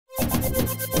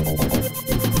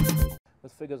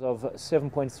With figures of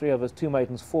 7.3 overs, 2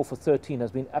 maidens, 4 for 13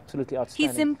 has been absolutely outstanding.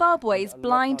 He's Zimbabwe's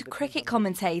blind cricket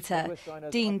commentator.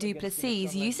 Dean du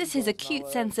Plessis uses his acute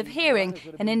sense of hearing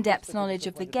and in-depth knowledge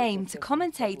of the game to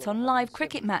commentate on live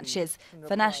cricket matches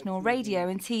for national radio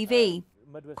and TV.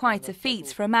 Quite a feat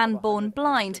for a man born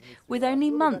blind with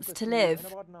only months to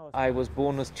live. I was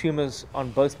born with tumours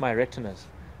on both my retinas,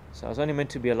 so I was only meant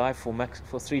to be alive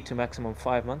for 3 to maximum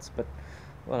 5 months, but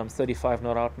well, I'm 35,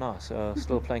 not out now, so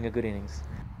still playing a good innings.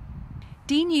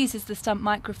 Dean uses the stump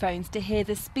microphones to hear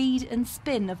the speed and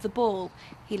spin of the ball.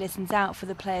 He listens out for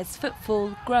the players'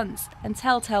 footfall, grunts and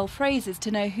telltale phrases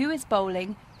to know who is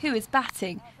bowling, who is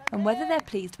batting and whether they're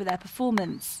pleased with their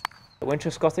performance. When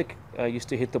Trescothick used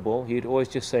to hit the ball, he'd always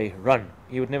just say, run.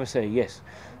 He would never say yes.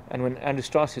 And when Andrew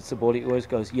Strauss hits the ball, he always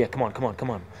goes, yeah, come on, come on, come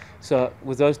on. So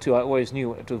with those two, I always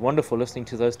knew it was wonderful listening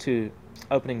to those two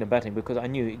opening the batting because I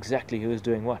knew exactly who was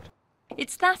doing what.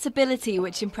 It's that ability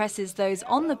which impresses those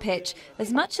on the pitch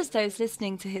as much as those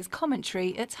listening to his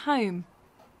commentary at home.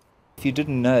 If you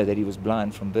didn't know that he was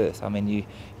blind from birth, I mean,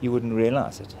 you wouldn't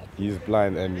realise it. He's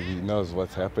blind and he knows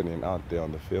what's happening out there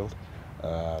on the field.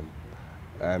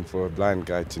 And for a blind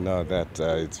guy to know that,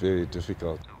 it's very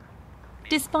difficult.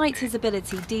 Despite his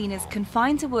ability, Dean is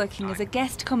confined to working as a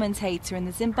guest commentator in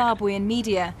the Zimbabwean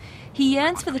media. He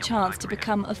yearns for the chance to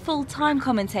become a full-time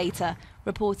commentator,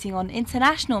 reporting on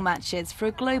international matches for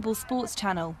a global sports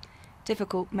channel.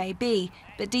 Difficult may be,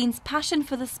 but Dean's passion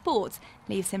for the sport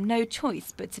leaves him no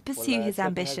choice but to pursue his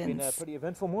ambitions. It's been a pretty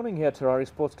eventful morning here at Terrari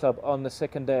Sports Club on the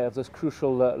second day of this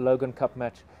crucial Logan Cup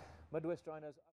match.